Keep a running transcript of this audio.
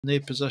their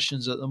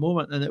positions at the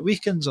moment, and it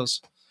weakens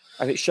us.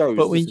 And it shows,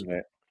 But when, doesn't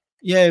it?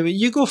 yeah, when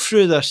you go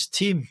through this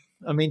team,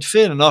 I mean,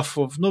 fair enough,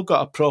 we've not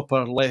got a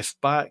proper left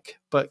back,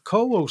 but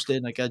Colwell's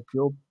doing a good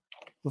job.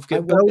 We've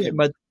got brilliant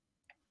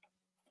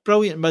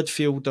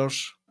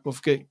midfielders.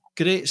 We've got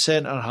great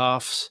centre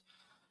halves.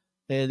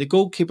 The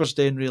goalkeeper's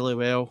doing really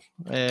well.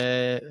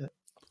 I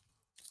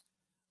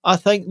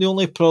think the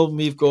only problem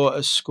we've got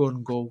is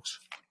scoring goals.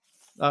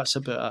 That's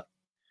about it.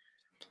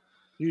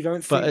 You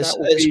don't think But that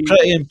will it's be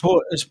pretty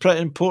important. It's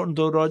pretty important,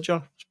 though,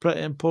 Roger. It's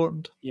pretty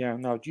important. Yeah,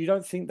 no. You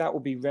don't think that will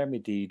be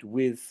remedied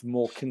with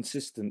more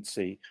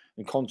consistency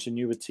and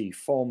continuity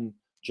from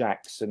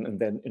Jackson and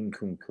then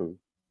Nkunku?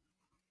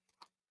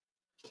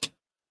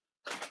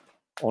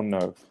 Or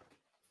no?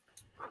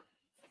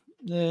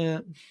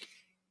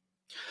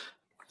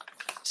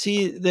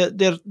 See,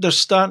 they're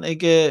starting to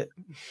get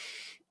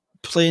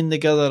playing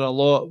together a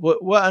lot.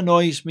 What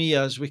annoys me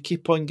is we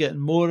keep on getting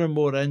more and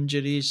more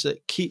injuries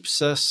that keeps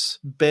this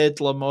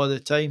bedlam all the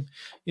time.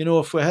 You know,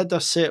 if we had a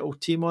settled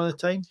team all the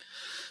time,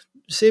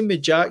 same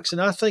with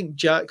Jackson. I think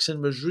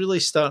Jackson was really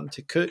starting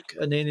to cook,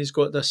 and then he's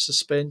got this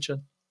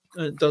suspension,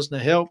 and it doesn't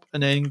help.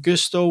 And then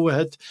we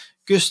had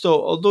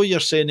Gusto, although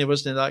you're saying he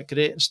wasn't that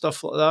great and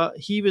stuff like that,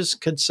 he was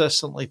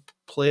consistently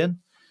playing,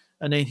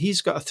 and then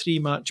he's got a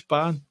 3-match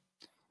ban.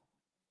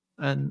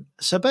 And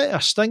it's a bit of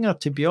a stinger,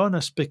 to be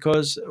honest,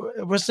 because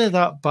it wasn't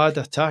that bad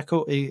a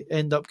tackle to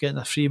end up getting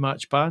a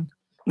 3-match ban.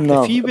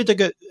 No. If he would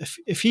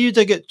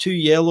have got 2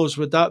 yellows,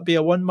 would that be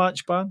a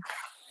 1-match ban?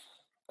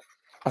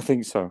 I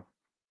think so.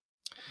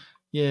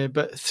 Yeah,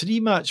 but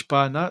 3-match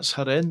ban, that's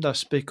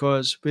horrendous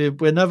because we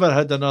never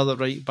had another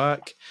right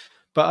back.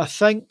 But I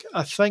think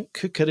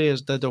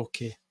Cucurella did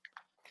okay.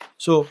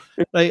 So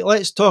right,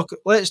 let's talk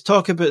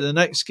about the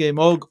next game.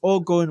 All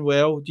going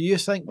well. Do you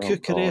think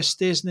Cucurella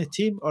stays in the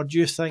team, or do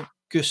you think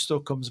Gusto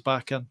comes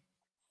back in?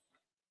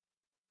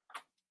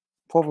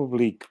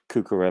 Probably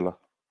Cucurella.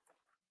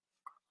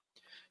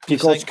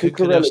 Because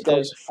Cucurella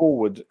going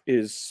forward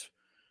is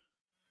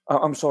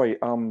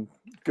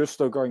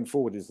Gusto going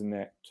forward is the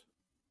net.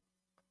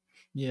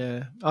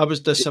 Yeah, I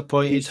was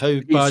disappointed how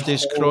bad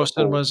his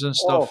crossing was and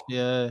stuff.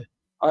 Yeah,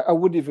 I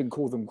wouldn't even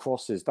call them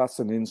crosses. That's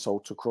an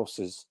insult to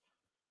crosses.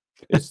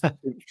 It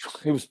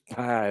was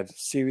bad.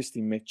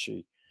 Seriously,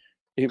 Mitchie.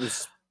 It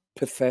was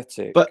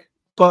pathetic.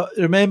 But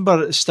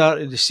remember at the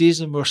start of the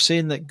season, we're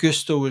saying that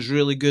Gusto was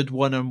really good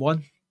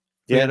 1-on-1.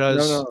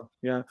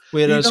 Yeah,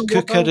 whereas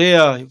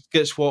Cucurella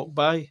gets walked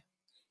by.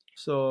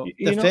 So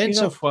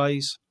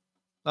defensive-wise,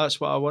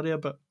 that's what I worry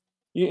about.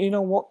 You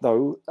know what,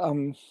 though?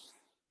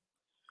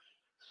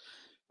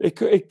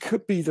 It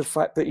could be the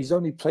fact that he's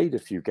only played a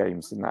few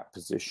games in that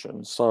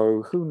position.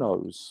 So who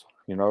knows,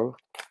 you know?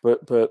 But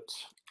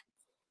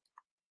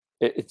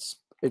it's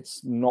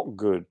not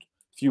good.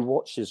 If you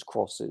watch his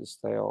crosses,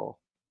 they are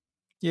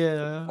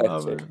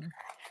pathetic.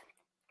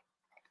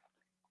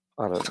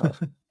 I don't know.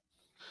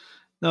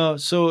 No,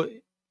 so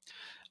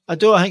I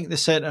don't think the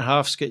centre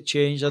halves get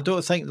changed. I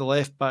don't think the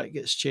left back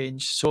gets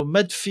changed. So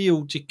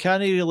midfield, you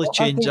can't really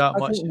change that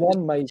much.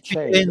 One may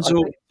change.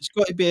 It's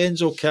got to be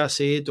Enzo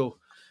Caicedo.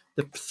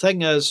 The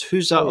thing is,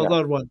 who's that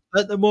other one?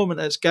 At the moment,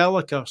 it's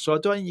Gallagher, so I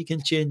don't think you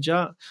can change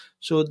that.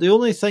 So the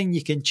only thing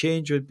you can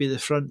change would be the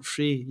front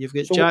three. You've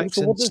got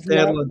Jackson,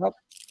 Sterling,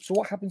 so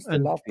what happens to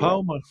and Lavia?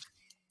 Palmer.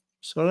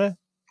 Sorry?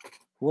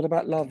 What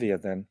about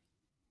Lavia then?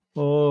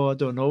 Oh, I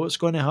don't know what's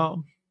going to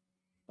happen.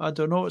 I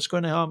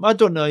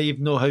don't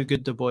even know how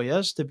good the boy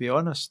is, to be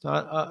honest.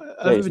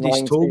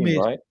 Everybody's 19, told me,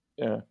 right?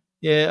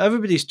 Yeah,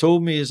 everybody's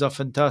told me he's a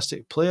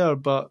fantastic player,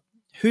 but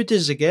who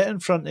does he get in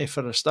front of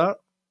for a start?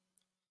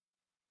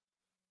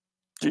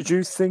 Did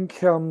you think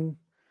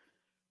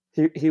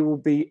he will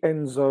be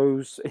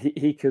Enzo's?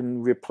 He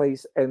can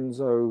replace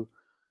Enzo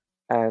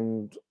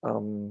and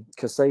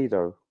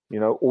Caicedo. You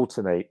know,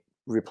 alternate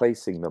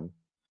replacing them.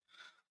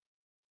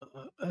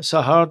 It's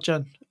a hard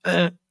one.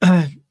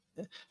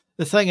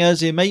 The thing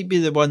is, he might be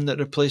the one that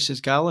replaces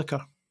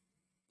Gallagher.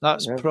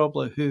 That's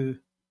probably who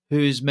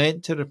he's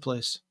meant to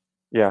replace.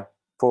 Yeah,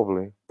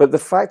 probably. But the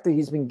fact that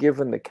he's been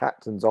given the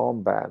captain's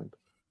armband,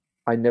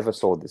 I never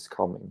saw this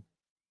coming.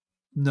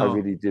 No, I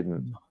really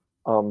didn't.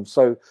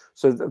 So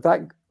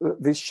that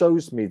this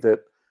shows me that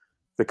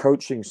the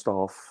coaching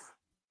staff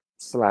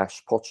 /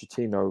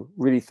 Pochettino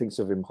really thinks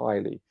of him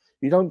highly.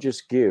 You don't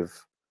just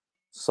give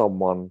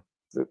someone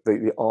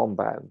the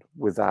armband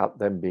without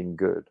them being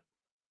good.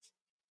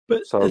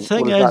 But so the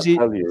thing is,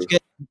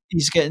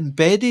 he's getting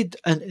embedded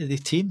into the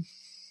team.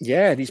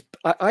 Yeah, and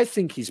I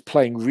think he's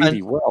playing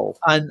really well,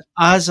 and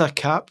as a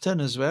captain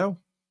as well.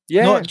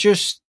 Yeah,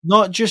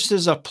 not just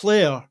as a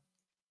player.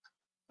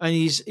 And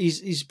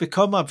he's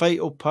become a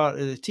vital part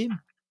of the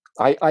team.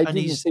 I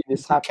didn't see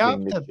this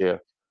happening this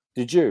year.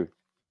 Did you?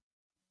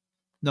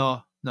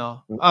 No.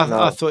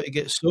 I thought he'd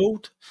get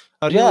sold.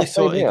 I really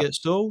thought he'd get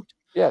sold.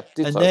 Yeah,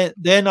 and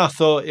then I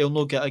thought he'll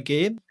not get a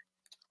game.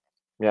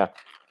 Yeah,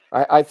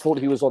 I thought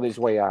he was on his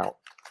way out,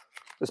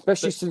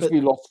 especially since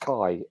we lost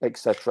Kai,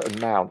 etc.,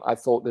 and Mount. I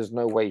thought there's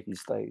no way he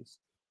stays.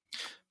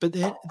 But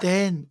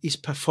then his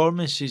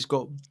performances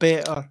got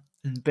better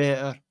and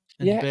better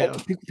better.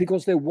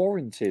 Because they're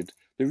warranted.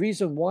 The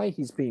reason why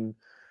he's been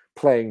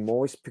playing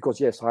more is because,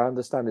 yes, I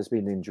understand there's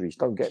been injuries.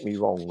 Don't get me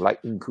wrong,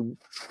 like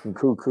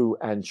Nkunku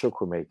and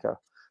Chukwuemeka.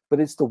 But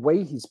it's the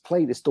way he's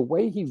played. It's the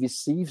way he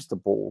receives the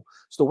ball.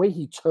 It's the way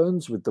he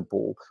turns with the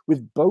ball,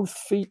 with both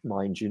feet,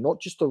 mind you, not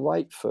just the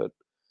right foot.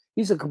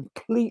 He's a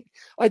complete...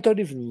 I don't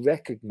even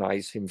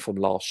recognize him from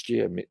last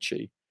year,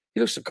 Mitchie. He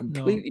looks a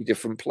completely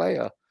different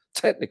player.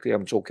 Technically,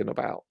 I'm talking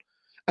about.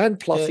 And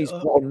plus, he's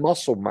got on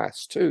muscle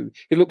mass too.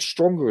 He looks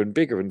stronger and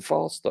bigger and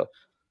faster.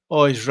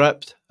 Oh, he's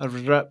ripped.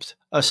 Ripped.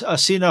 I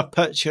seen a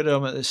picture of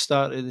him at the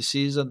start of the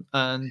season,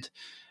 and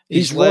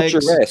he's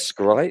Roger-esque,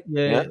 right?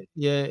 Yeah.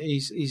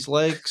 His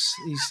legs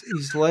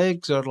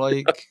are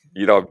like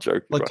I'm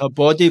joking. Like a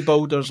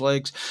bodybuilder's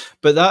legs,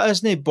 but that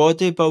isn't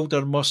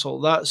bodybuilder muscle.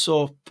 That's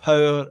all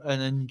power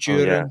and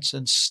endurance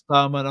and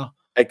stamina,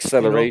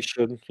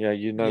 acceleration.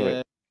 You know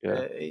it.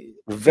 Yeah,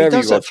 very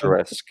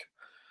Roger-esque.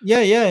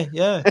 Yeah.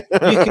 You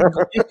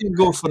can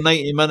go for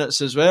 90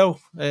 minutes as well,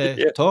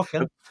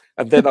 talking.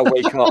 And then I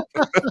wake up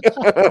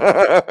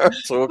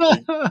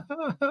talking.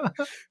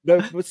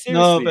 No, but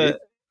seriously,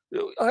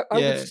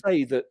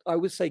 I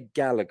would say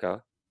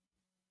Gallagher,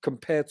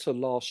 compared to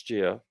last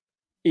year,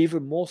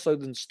 even more so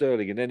than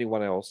Sterling and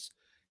anyone else,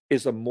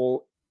 is a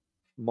more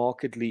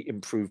markedly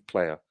improved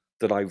player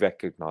that I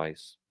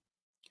recognise.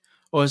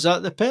 Oh, is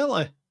that the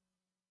penalty?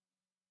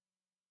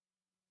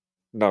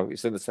 No,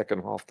 it's in the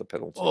second half, the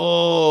penalty.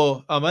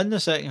 Oh, I'm in the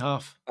second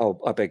half. Oh,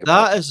 I beg your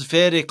pardon. That is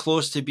very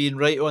close to being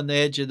right on the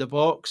edge of the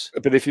box.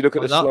 But if you look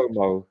at the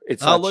slow-mo,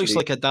 looks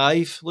like a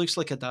dive. Looks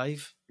like a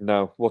dive.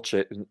 No, watch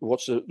it.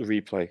 Watch the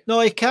replay.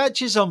 No, he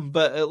catches him,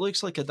 but it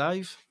looks like a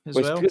dive as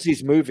well. It's because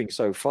he's moving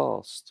so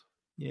fast.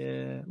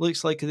 Yeah,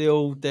 looks like the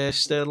old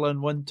Sterling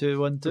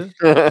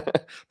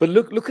 1-2-1-2. But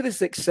look at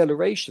his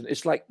acceleration.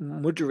 It's like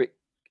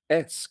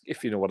Mudryk-esque,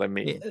 if you know what I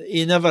mean.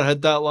 He never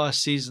had that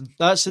last season.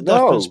 That's the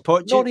difference.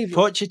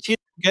 Pochettino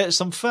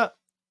gets him fit.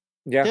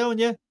 Yeah, telling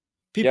you,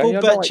 people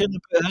bitching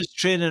about his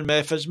training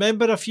methods.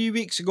 Remember a few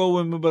weeks ago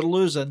when we were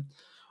losing?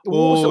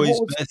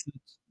 His methods.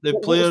 The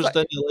players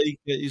didn't like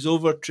it. He's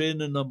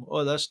overtraining them.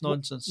 Oh, that's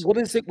nonsense. What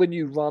is it when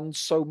you run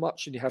so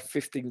much and you have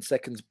 15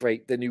 seconds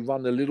break, then you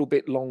run a little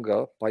bit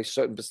longer by a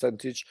certain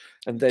percentage,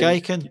 and then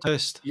Gaikin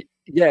test.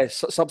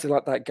 Yes, something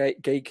like that,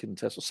 Gaikin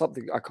test or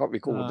something. I can't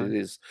recall what it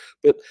is,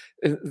 but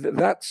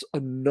that's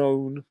a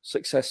known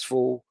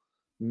successful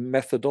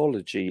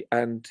methodology,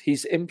 and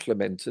he's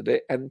implemented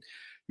it, and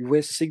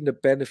we're seeing the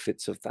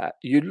benefits of that.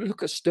 You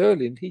look at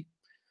Sterling.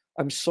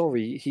 I'm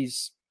sorry,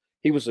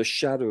 he was a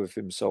shadow of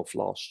himself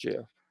last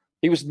year.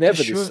 He was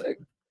never this.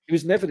 He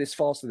was never this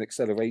fast in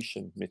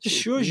acceleration, Mitchell. It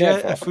shows you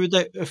if we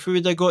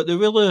would have got the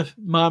Willie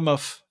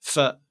Mammoth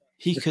fit,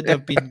 he could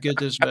have been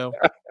good as well.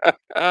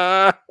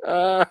 You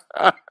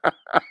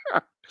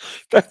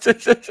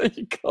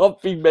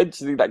can't be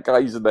mentioning that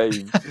guy's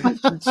name.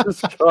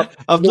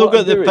 I've not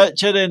got the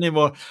picture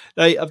anymore.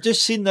 Right, I've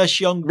just seen this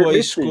young boy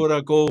score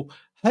a goal.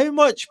 How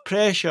much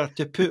pressure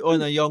to put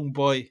on a young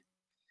boy?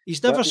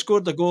 He's never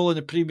scored a goal in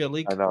the Premier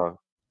League. I know.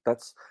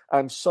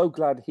 I'm so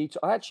glad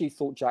I actually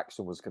thought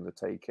Jackson was going to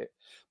take it,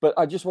 but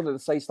I just wanted to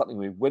say something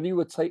to you. When you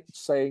were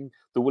saying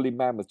the Willie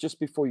Mammoth, just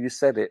before you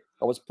said it,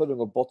 I was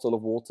putting a bottle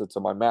of water to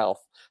my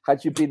mouth.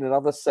 Had you been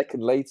another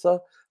second later,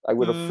 I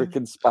would have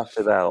freaking spat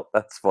it out.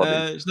 That's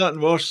funny. It's nothing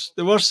worse.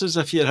 The worst is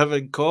if you're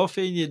having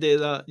coffee and you do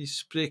that. You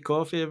spray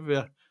coffee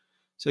everywhere.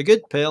 It's a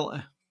good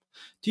penalty.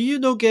 Do you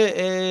not get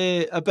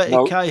a bit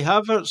of Kai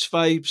Havertz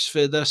vibes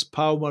for this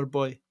Palmer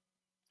boy?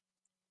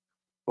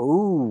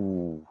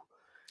 Oh.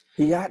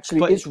 He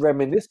actually is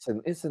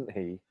reminiscent, isn't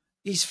he?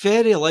 He's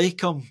very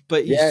like him,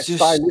 but he's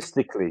just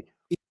stylistically,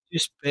 he's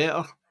just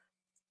better.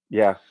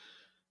 Yeah.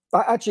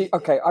 Okay,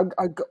 I'm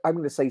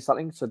going to say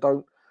something, so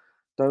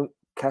don't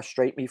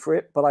castrate me for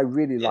it. But I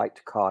really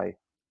liked Kai.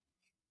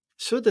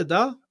 So did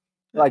I.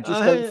 I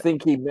just don't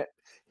think he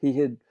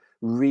had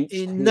reached.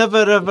 He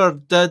never ever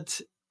did.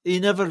 He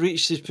never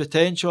reached his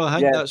potential. I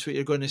think that's what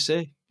you're going to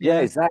say. Yeah,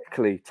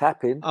 exactly.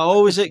 Tap in. I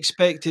always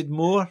expected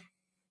more.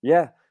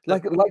 Yeah.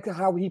 Like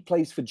how he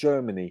plays for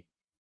Germany.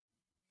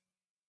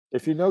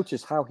 If you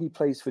notice how he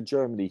plays for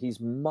Germany, he's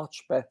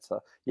much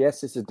better.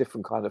 Yes, it's a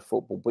different kind of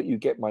football, but you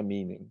get my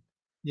meaning.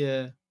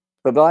 Yeah.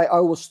 But I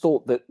always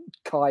thought that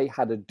Kai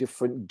had a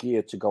different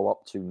gear to go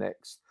up to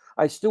next.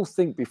 I still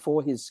think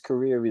before his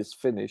career is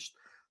finished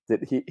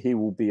that he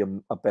will be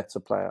a better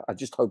player. I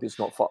just hope it's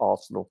not for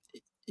Arsenal.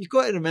 You've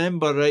got to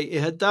remember, right, he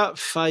had that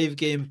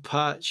 5-game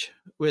patch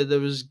where there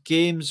was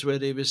games where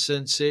he was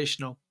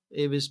sensational.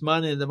 He was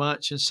man of the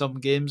match in some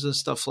games and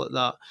stuff like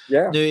that.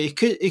 Yeah. Now he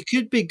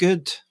could be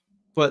good,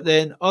 but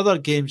then other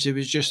games he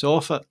was just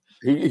off it.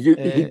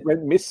 He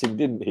went missing,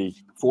 didn't he?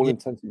 For all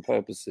intents and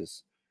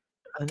purposes.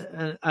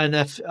 And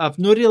if I've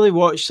not really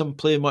watched him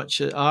play much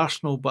at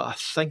Arsenal, but I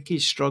think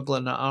he's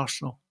struggling at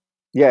Arsenal.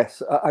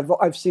 Yes,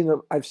 I've seen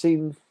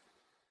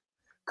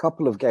a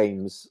couple of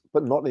games,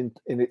 but not in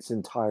its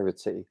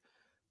entirety.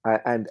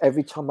 And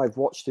every time I've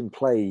watched him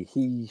play,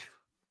 he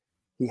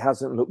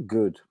hasn't looked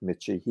good,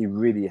 Mitchie. He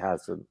really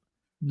hasn't.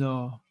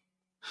 No.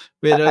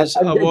 Whereas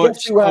and I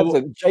watched. Guess who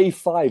hasn't?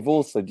 J5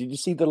 also. Did you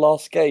see the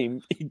last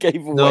game? He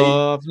gave away.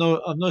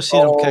 No, I've not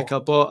seen him kick a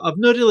ball. I've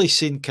not really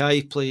seen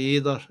Kai play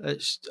either.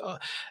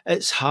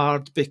 It's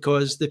hard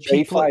because the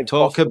people that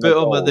talk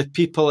about him are the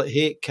people that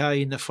hate Kai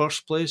in the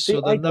first place,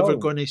 so they're never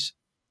going to.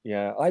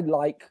 Yeah, I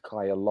like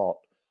Kai a lot.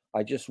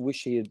 I just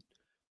wish he had.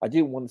 I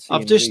didn't want to see.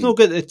 I've just not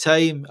got the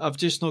time. I've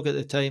just not got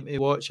the time to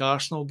watch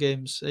Arsenal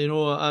games. You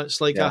know,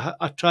 it's like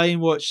I try and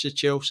watch the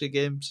Chelsea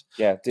games.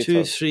 Yeah,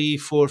 2, 3,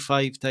 4,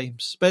 5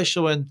 times,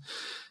 especially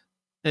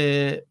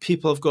when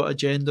people have got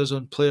agendas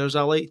on players.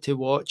 I like to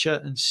watch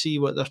it and see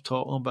what they're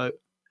talking about.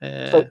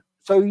 So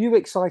are you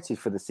excited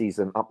for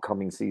the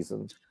upcoming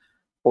season?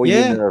 Or are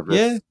you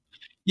nervous?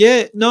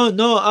 Yeah,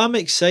 no, I'm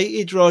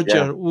excited,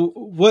 Roger. Yeah.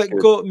 What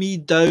got me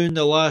down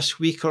the last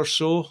week or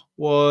so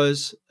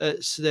was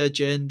it's the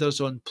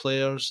agendas on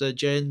players, the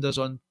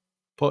agendas on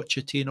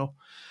Pochettino.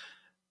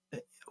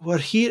 We're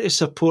here to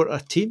support our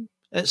team.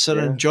 It's our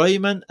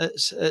enjoyment.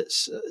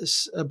 It's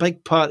a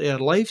big part of our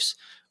lives.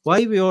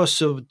 Why are we all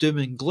so doom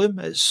and gloom?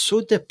 It's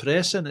so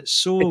depressing. It's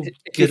so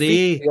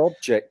grey. The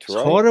object, right?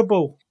 It's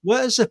horrible.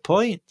 What is the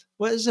point?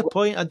 What is the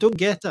point? I don't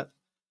get it.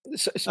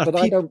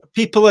 Are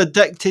people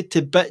addicted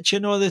to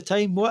bitching all the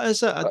time? What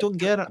is it? I don't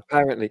get it.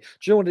 Apparently. Do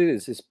you know what it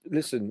is?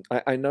 Listen,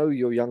 I know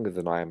you're younger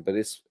than I am, but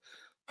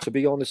to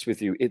be honest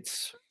with you,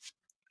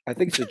 I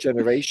think it's a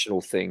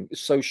generational thing.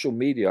 Social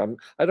media.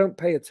 I don't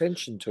pay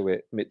attention to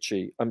it,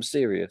 Mitchie. I'm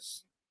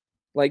serious.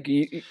 Like,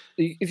 if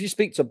you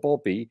speak to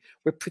Bobby,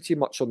 we're pretty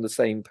much on the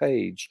same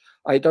page.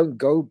 I don't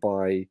go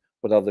by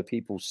what other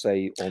people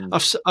say on.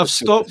 I've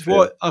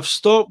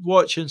stopped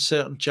watching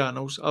certain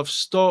channels. I've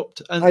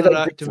stopped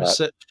interacting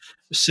with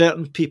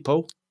certain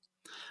people.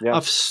 Yeah.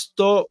 I've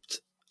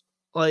stopped,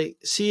 like,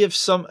 see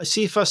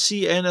if I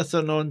see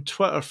anything on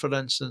Twitter, for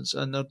instance,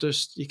 and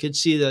you can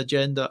see the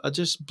agenda, I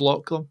just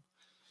block them.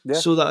 Yeah.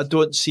 So that I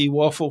don't see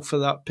waffle for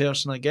that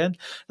person again.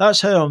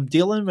 That's how I'm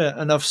dealing with it,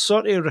 and I've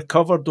sort of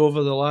recovered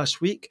over the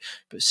last week.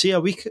 But see, a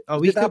week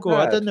ago,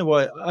 I didn't know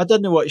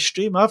what to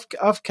stream.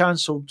 I've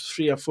cancelled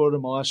 3 or 4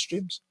 of my last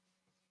streams.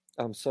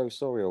 I'm so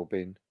sorry,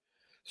 Albin.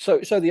 So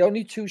the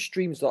only 2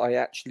 streams that I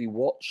actually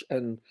watch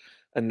and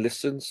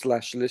listen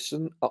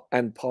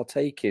and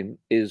partake in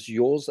is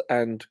yours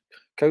and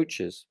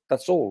Coach's.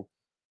 That's all.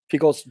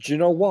 Because do you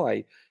know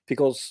why?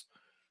 Because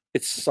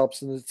it's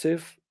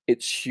substantive.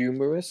 It's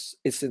humorous,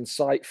 it's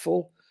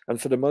insightful, and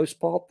for the most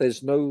part,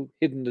 there's no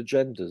hidden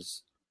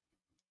agendas.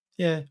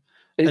 Yeah,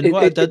 and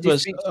what I did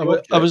was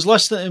I was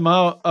listening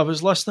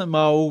to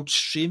my old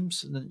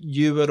streams, and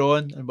you were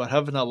on, and we're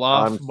having a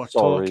laugh, and we're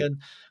talking,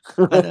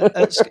 and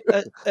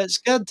it's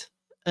good,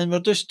 and we're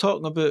just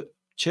talking about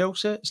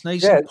Chelsea. It's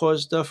nice and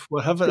positive.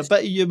 We're having a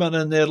bit of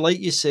humour in there, like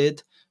you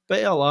said,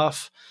 bit of a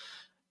laugh,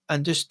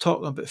 and just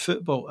talking about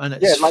football, and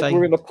it's fine.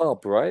 We're in a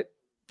pub, right?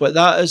 But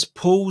that is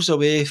pulls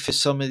away for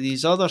some of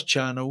these other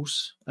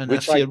channels, and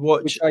which I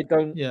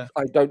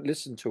don't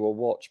listen to or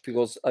watch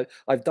because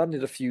I've done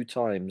it a few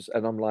times,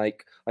 and I'm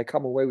like, I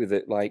come away with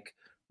it like,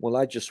 well,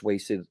 I just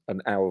wasted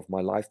an hour of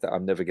my life that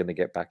I'm never going to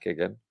get back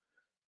again.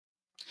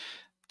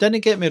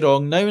 Didn't get me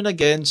wrong. Now and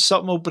again,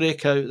 something will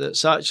break out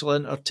that's actually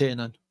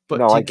entertaining.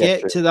 But to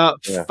get to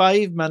that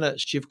 5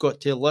 minutes, you've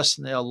got to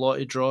listen to a lot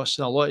of dross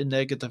and a lot of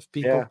negative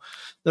people. Yeah.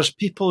 There's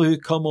people who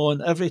come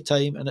on every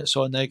time, and it's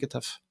all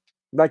negative.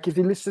 Like if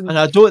you listen, and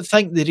I don't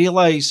think they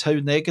realise how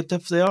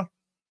negative they are.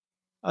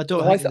 I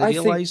don't think they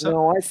realise it.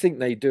 No, I think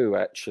they do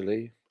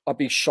actually. I'd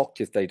be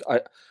shocked if they.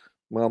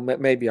 Well,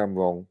 maybe I'm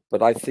wrong,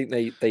 but I think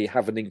they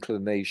have an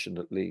inclination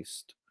at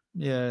least.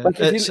 Yeah, like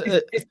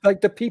if like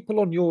the people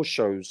on your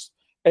shows,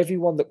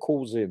 everyone that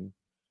calls in,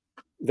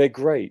 they're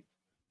great.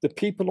 The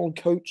people on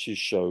Coach's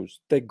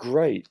shows, they're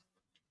great.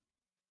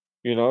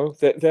 You know,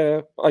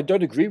 they're. I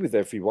don't agree with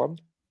everyone,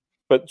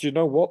 but do you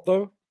know what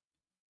though?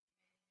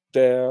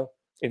 They're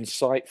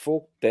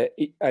insightful,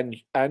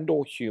 and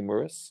or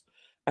humorous,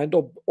 and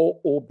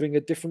or bring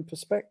a different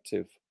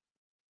perspective.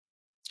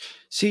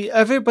 See,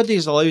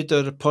 everybody's allowed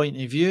their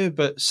point of view,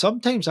 but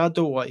sometimes I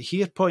don't want to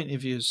hear point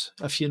of views,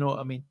 if you know what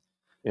I mean.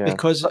 Yeah.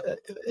 Because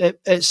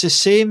it's the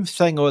same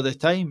thing all the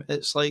time.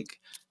 It's like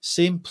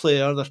same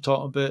player they're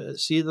talking about.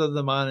 It's either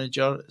the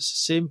manager, it's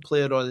the same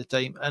player all the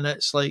time, and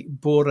it's like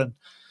boring.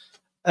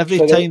 Every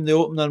time they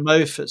open their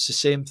mouth, it's the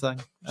same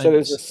thing. So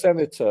there's a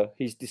senator,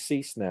 he's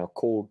deceased now,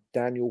 called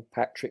Daniel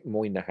Patrick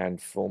Moynihan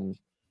from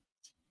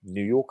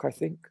New York, I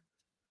think.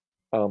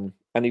 And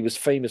he was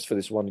famous for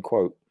this one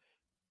quote: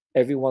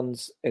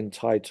 "Everyone's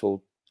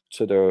entitled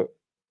to their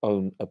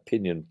own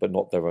opinion, but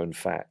not their own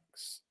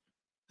facts."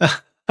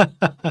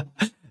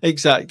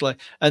 Exactly.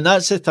 And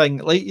that's the thing.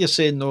 Like you're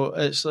saying, though,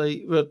 it's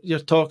like you're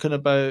talking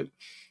about.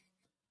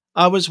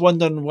 I was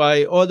wondering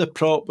why all the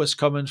prop was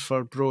coming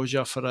for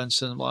Broja, for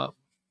instance,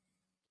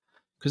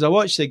 because I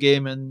watched the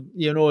game, and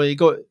you know, he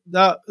got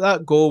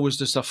that goal was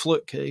just a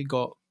fluke that he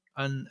got,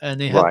 and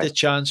he had the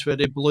chance where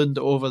he ballooned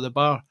it over the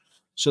bar.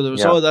 So there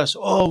was all this.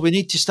 Oh, we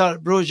need to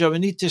start Broja. We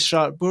need to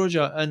start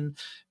Broja. And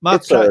my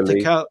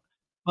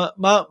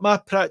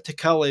My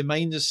practicality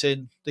mind is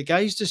saying the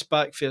guy's just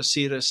back for a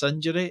serious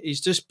injury.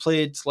 He's just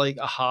played like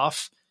a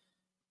half.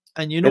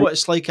 And you know what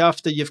it's like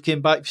after you've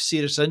came back for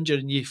serious injury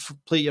and you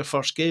play your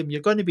first game. You're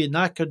going to be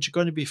knackered. You're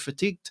going to be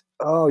fatigued.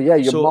 Oh yeah,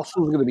 your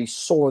muscles are going to be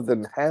sore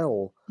than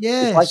hell.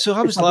 Yeah, so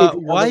I was like,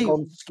 why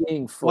would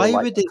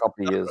he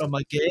couple of years him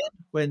again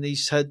when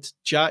he's had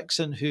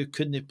Jackson who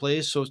couldn't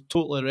play, so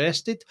totally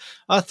rested?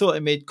 I thought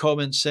it made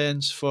common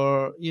sense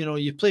for,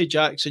 you play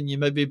Jackson, you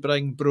maybe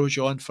bring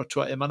Broja on for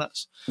 20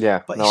 minutes.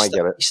 Yeah, but I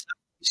get it.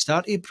 He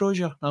started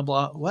Broja, and I'm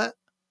like, what?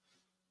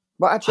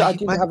 But actually, I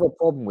didn't have a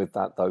problem with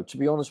that, though. To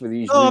be honest with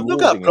you, no, I've not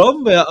got a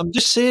problem with it. I'm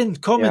just saying,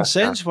 common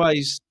sense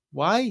wise,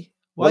 why?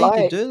 Why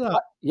did you do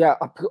that?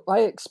 I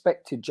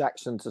expected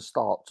Jackson to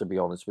start, to be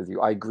honest with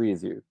you. I agree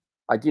with you.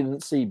 I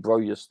didn't see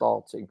Broja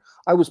starting.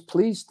 I was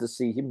pleased to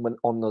see him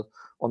on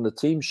the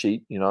team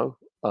sheet,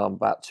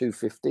 about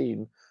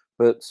 2:15.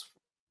 But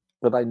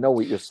I know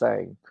what you're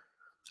saying.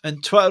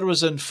 And Twitter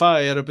was on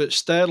fire about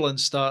Sterling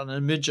starting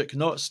and Mudryk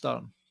not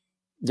starting.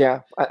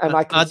 Yeah, and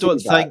I don't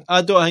think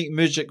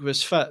Mudryk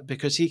was fit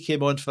because he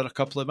came on for a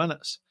couple of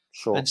minutes.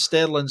 Sure. And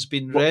Sterling's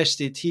been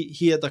rested.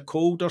 He had a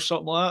cold or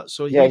something like that,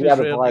 so he had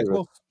a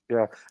virus.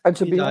 Yeah, and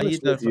to be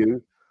honest with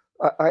you,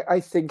 I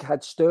think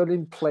had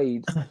Sterling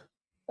played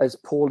as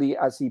poorly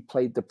as he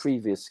played the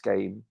previous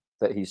game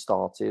that he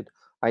started,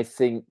 I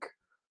think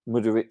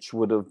Mudryk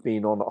would have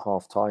been on at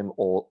halftime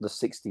or the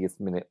 60th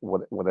minute,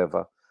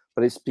 whatever.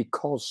 But it's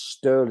because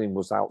Sterling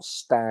was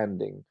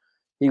outstanding.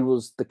 He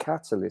was the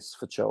catalyst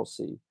for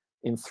Chelsea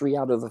in 3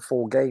 out of the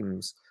 4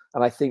 games,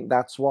 and I think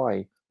that's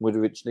why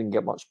Mudryk didn't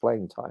get much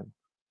playing time.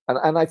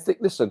 And I think,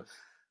 listen,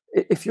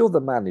 if you're the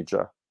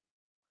manager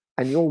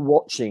and you're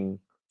watching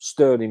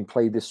Sterling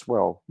play this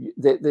well,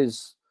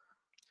 there's...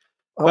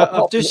 But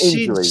I've just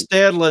seen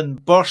Sterling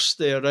burst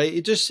there,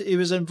 right? He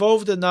was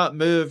involved in that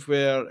move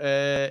where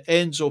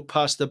Enzo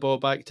passed the ball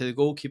back to the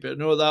goalkeeper. You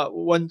know, that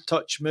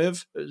one-touch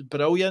move? It was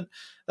brilliant.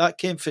 That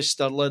came for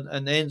Sterling,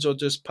 and Enzo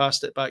just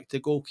passed it back to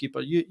the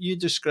goalkeeper. You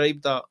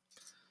described that.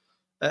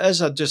 It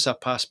is just a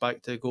pass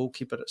back to the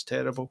goalkeeper. It's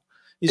terrible.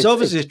 He's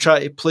obviously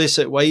trying to place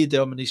it wide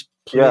him, and he's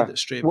played it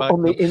straight back.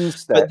 On the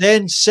instep. But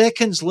then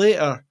seconds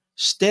later,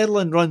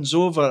 Sterling runs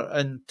over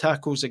and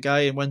tackles a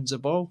guy and wins the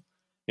ball.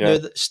 Yeah.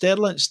 Now,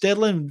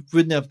 Sterling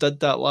wouldn't have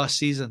did that last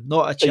season.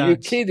 Not a chance. Are you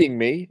kidding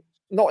me?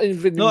 Not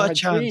even in my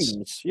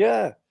dreams.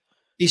 Yeah.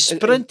 He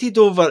sprinted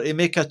over to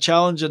make a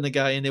challenge on the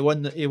guy, and he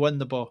won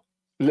the ball.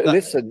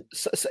 Listen,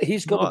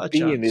 he's got to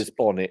be in his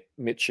bonnet,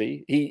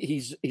 Mitchie.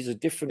 He's a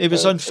different. He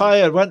was on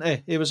fire, wasn't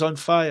he? He was on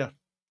fire.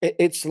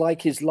 It's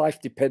like his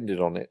life depended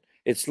on it.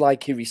 It's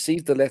like he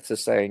received a letter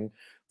saying,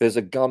 "There's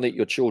a gun at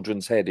your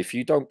children's head. If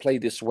you don't play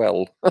this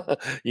well,"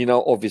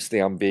 obviously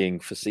I'm being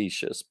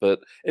facetious,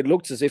 but it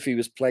looked as if he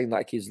was playing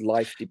like his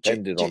life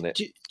depended on it.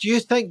 Do you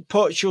think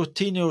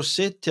Pochettino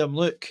said to him,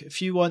 "Look, if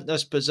you want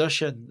this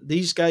position,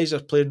 these guys are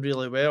playing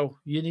really well.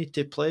 You need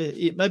to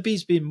play." Maybe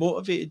he's been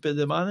motivated by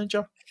the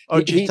manager,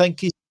 or do you think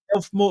he's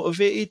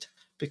self-motivated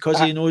because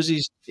he knows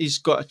he's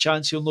got a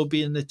chance he'll not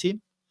be in the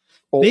team?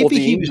 Maybe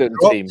he was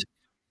dropped. Team.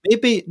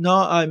 Maybe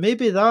no,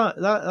 maybe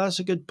that's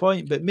a good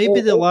point. But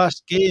maybe the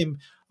last game,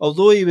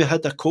 although he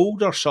had a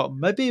cold or something,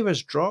 maybe he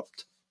was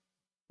dropped.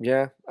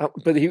 Yeah,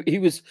 but he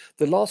was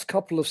the last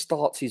couple of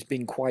starts. He's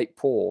been quite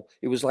poor.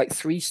 It was like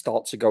 3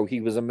 starts ago he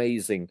was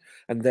amazing,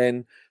 and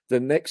then the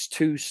next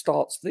 2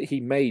 starts that he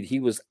made, he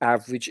was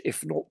average,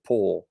 if not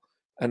poor.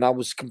 And I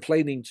was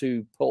complaining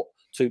to Poch,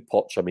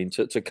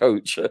 to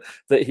coach,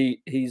 that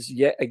he's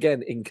yet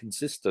again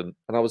inconsistent,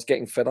 and I was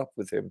getting fed up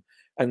with him.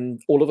 And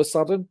all of a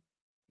sudden,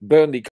 Burnley